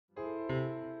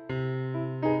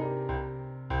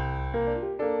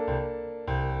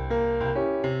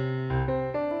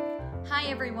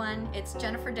everyone, it's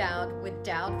Jennifer Dowd with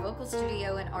Dowd Vocal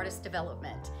Studio and Artist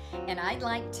Development, and I'd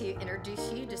like to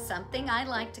introduce you to something I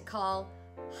like to call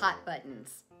hot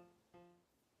buttons.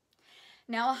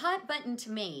 Now, a hot button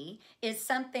to me is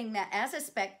something that, as a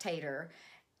spectator,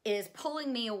 is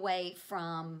pulling me away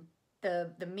from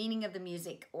the meaning of the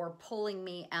music or pulling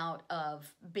me out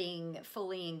of being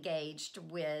fully engaged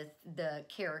with the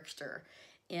character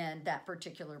in that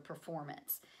particular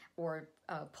performance, or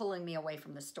pulling me away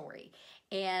from the story.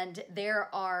 And there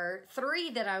are three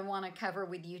that I want to cover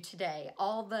with you today,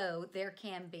 although there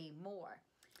can be more.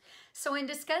 So in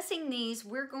discussing these,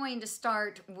 we're going to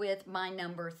start with my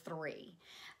number 3,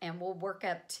 and we'll work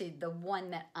up to the one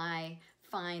that I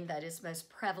find that is most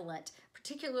prevalent,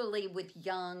 particularly with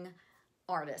young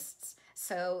artists.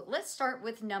 So let's start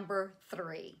with number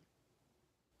 3.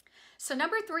 So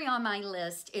number 3 on my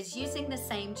list is using the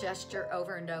same gesture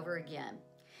over and over again.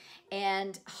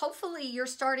 And hopefully you're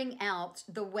starting out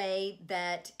the way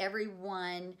that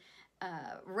everyone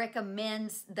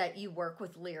recommends that you work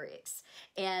with lyrics.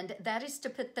 And that is to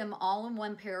put them all in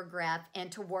one paragraph and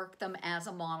to work them as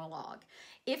a monologue.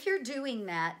 If you're doing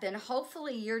that, then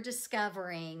hopefully you're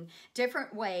discovering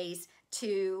different ways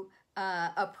to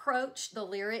approach the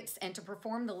lyrics and to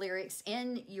perform the lyrics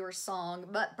in your song,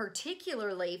 but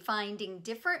particularly finding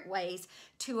different ways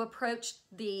to approach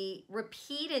the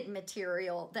repeated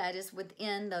material that is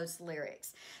within those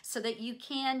lyrics so that you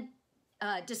can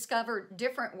discover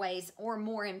different ways or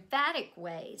more emphatic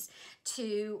ways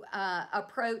to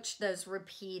approach those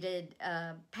repeated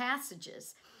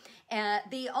passages.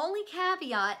 The only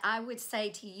caveat I would say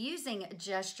to using a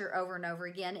gesture over and over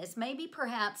again is maybe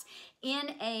perhaps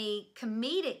in a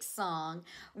comedic song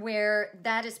where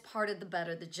that is part of the butt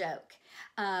of the joke.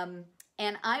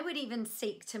 And I would even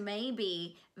seek to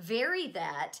maybe vary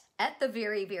that at the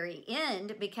very, very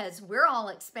end, because we're all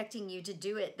expecting you to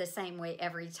do it the same way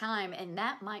every time, and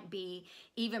that might be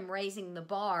even raising the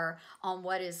bar on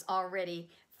what is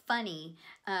already funny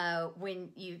when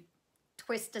you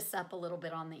twist us up a little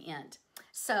bit on the end.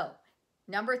 So,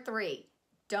 number 3,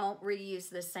 don't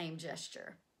reuse the same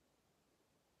gesture.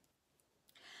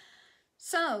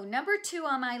 So, number 2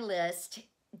 on my list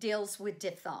deals with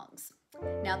diphthongs.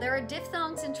 Now, there are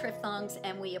diphthongs and triphthongs,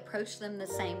 and we approach them the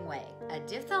same way. A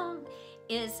diphthong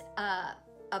is a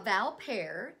vowel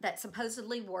pair that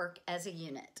supposedly work as a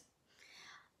unit.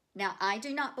 Now, I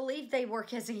do not believe they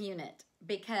work as a unit,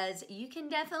 because you can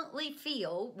definitely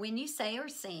feel when you say or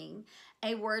sing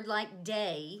a word like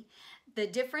day, the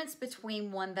difference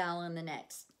between one vowel and the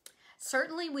next.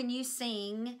 Certainly when you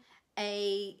sing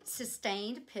a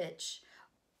sustained pitch,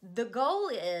 the goal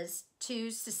is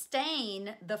to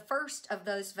sustain the first of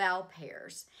those vowel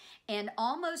pairs and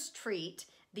almost treat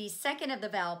the second of the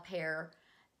vowel pair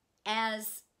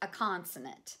as a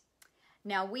consonant.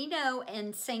 Now, we know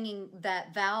in singing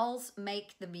that vowels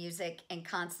make the music and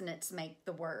consonants make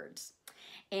the words.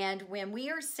 And when we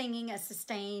are singing a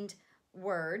sustained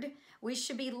word, we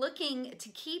should be looking to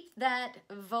keep that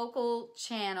vocal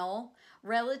channel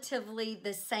relatively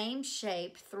the same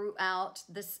shape throughout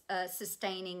the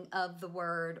sustaining of the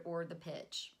word or the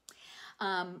pitch.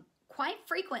 Quite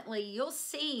frequently, you'll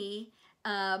see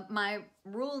my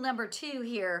rule number 2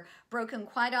 here broken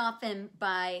quite often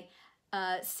by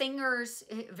singers,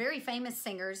 very famous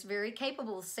singers, very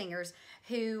capable singers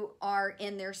who are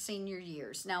in their senior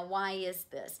years. Now, why is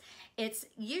this? It's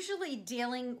usually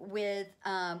dealing with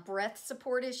breath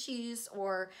support issues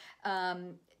or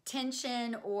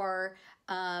tension or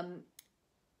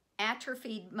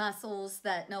atrophied muscles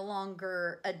that no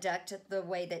longer adduct the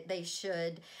way that they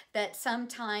should, that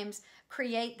sometimes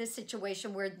create the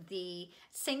situation where the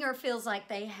singer feels like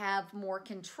they have more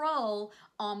control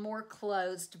on more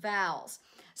closed vowels.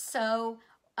 So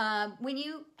when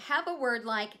you have a word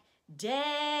like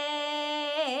day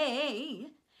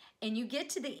and you get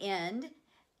to the end,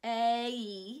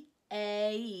 a,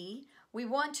 we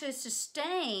want to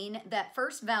sustain that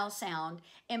first vowel sound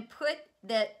and put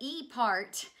the E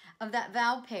part of that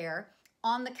vowel pair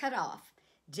on the cutoff,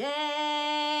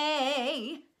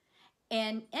 day,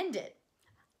 and end it.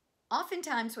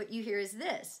 Oftentimes what you hear is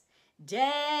this,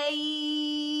 day,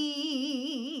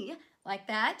 like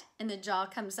that, and the jaw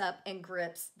comes up and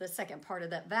grips the second part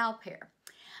of that vowel pair.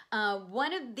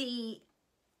 One of the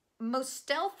most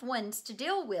stealth ones to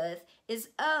deal with is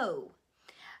O,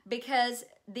 because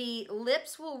the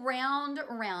lips will round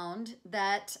around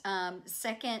that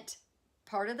second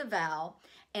part of the vowel,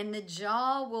 and the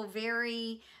jaw will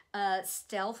very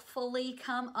stealthily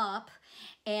come up,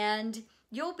 and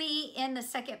you'll be in the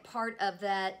second part of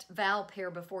that vowel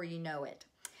pair before you know it.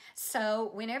 So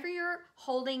whenever you're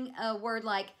holding a word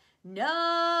like no.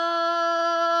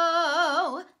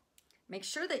 Make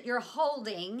sure that you're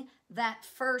holding that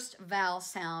first vowel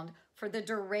sound for the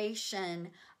duration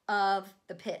of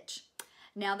the pitch.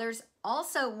 Now, there's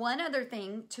also one other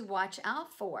thing to watch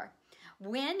out for.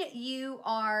 When you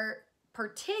are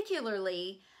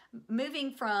particularly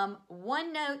moving from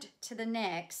one note to the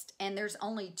next, and there's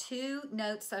only two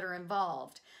notes that are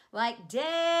involved, like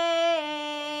day,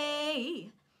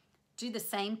 do the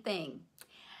same thing.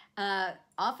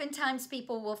 Oftentimes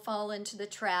people will fall into the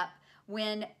trap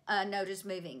when a note is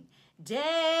moving.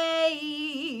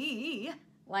 Day,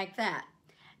 like that.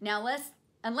 Now,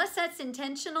 unless that's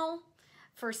intentional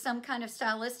for some kind of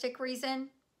stylistic reason,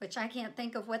 which I can't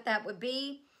think of what that would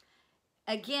be,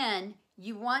 again,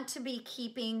 you want to be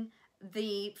keeping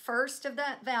the first of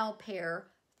that vowel pair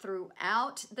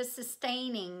throughout the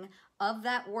sustaining of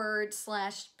that word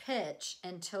 / pitch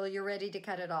until you're ready to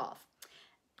cut it off.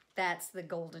 That's the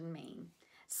golden mean.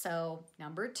 So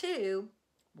number 2,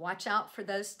 watch out for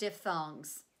those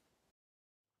diphthongs.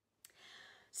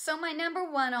 So my number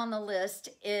 1 on the list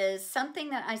is something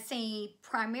that I see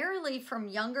primarily from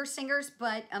younger singers,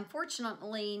 but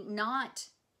unfortunately not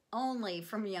only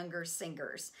from younger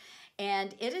singers.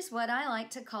 And it is what I like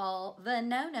to call the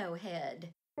no-no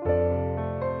head.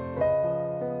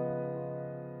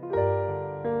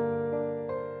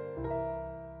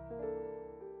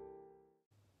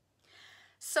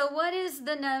 So what is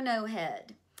the no-no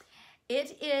head?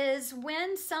 It is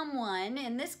when someone,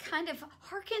 and this kind of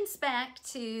harkens back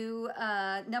to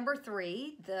number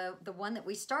 3, the one that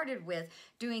we started with,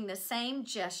 doing the same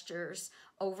gestures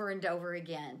over and over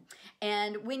again.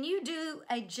 And when you do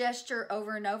a gesture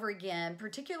over and over again,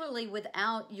 particularly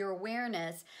without your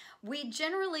awareness, we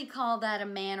generally call that a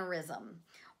mannerism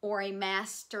or a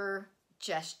master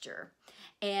gesture.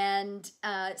 And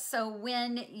so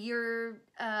when you're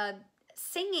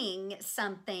singing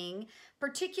something,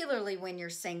 particularly when you're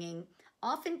singing,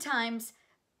 oftentimes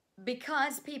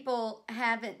because people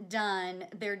haven't done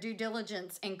their due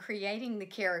diligence in creating the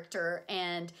character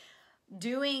and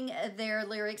doing their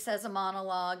lyrics as a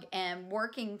monologue and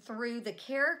working through the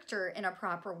character in a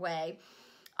proper way,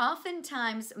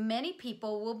 oftentimes many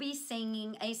people will be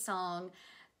singing a song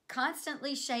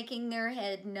constantly shaking their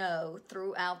head no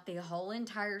throughout the whole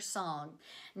entire song.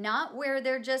 Not where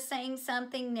they're just saying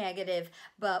something negative,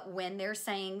 but when they're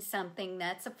saying something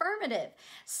that's affirmative.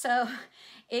 So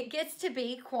it gets to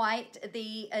be quite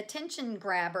the attention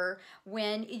grabber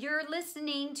when you're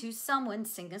listening to someone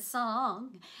sing a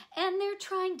song and they're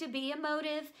trying to be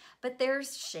emotive, but they're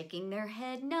shaking their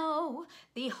head no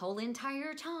the whole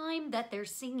entire time that they're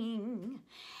singing.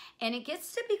 And it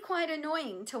gets to be quite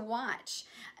annoying to watch.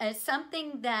 It's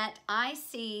something that I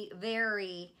see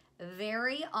very,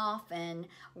 very often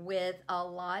with a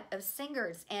lot of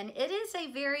singers. And it is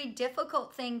a very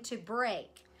difficult thing to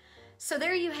break. So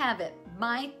there you have it,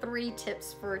 my 3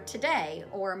 tips for today,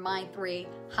 or my 3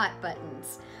 hot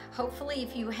buttons. Hopefully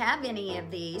if you have any of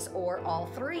these or all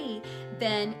 3,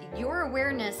 then your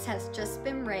awareness has just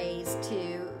been raised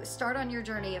to start on your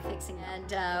journey of fixing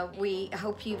it. And we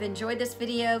hope you've enjoyed this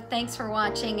video. Thanks for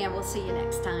watching, and we'll see you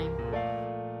next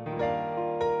time.